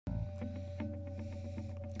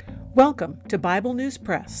Welcome to Bible News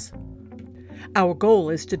Press. Our goal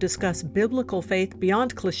is to discuss biblical faith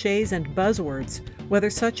beyond cliches and buzzwords, whether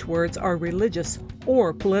such words are religious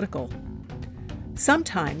or political.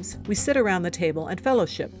 Sometimes we sit around the table and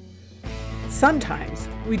fellowship. Sometimes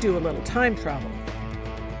we do a little time travel.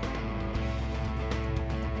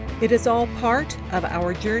 It is all part of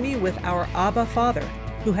our journey with our Abba Father,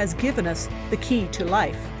 who has given us the key to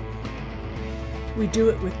life. We do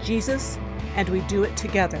it with Jesus, and we do it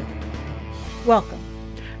together. Welcome.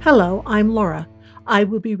 Hello, I'm Laura. I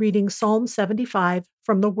will be reading Psalm 75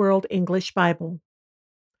 from the World English Bible.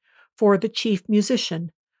 For the chief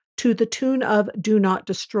musician, to the tune of Do Not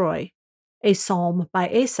Destroy, a psalm by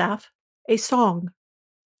Asaph, a song.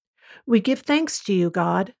 We give thanks to you,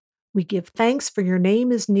 God. We give thanks for your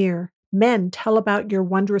name is near. Men tell about your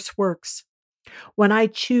wondrous works. When I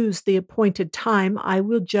choose the appointed time, I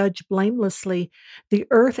will judge blamelessly. The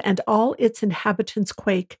earth and all its inhabitants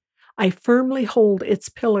quake. I firmly hold its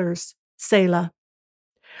pillars. Selah.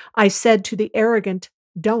 I said to the arrogant,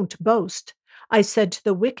 don't boast. I said to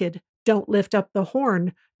the wicked, don't lift up the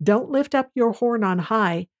horn. Don't lift up your horn on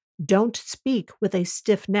high. Don't speak with a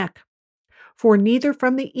stiff neck. For neither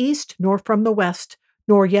from the east nor from the west,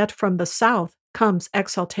 nor yet from the south comes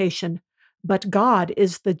exaltation. But God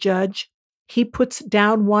is the judge. He puts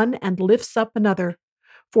down one and lifts up another.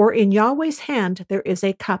 For in Yahweh's hand there is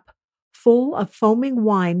a cup, full of foaming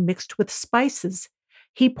wine mixed with spices.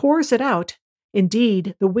 He pours it out.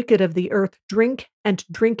 Indeed, the wicked of the earth drink and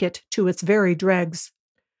drink it to its very dregs.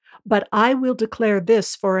 But I will declare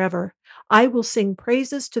this forever. I will sing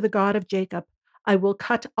praises to the God of Jacob. I will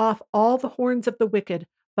cut off all the horns of the wicked,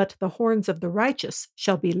 but the horns of the righteous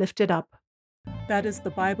shall be lifted up. That is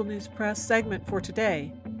the Bible News Press segment for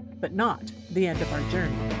today, but not the end of our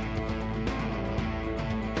journey.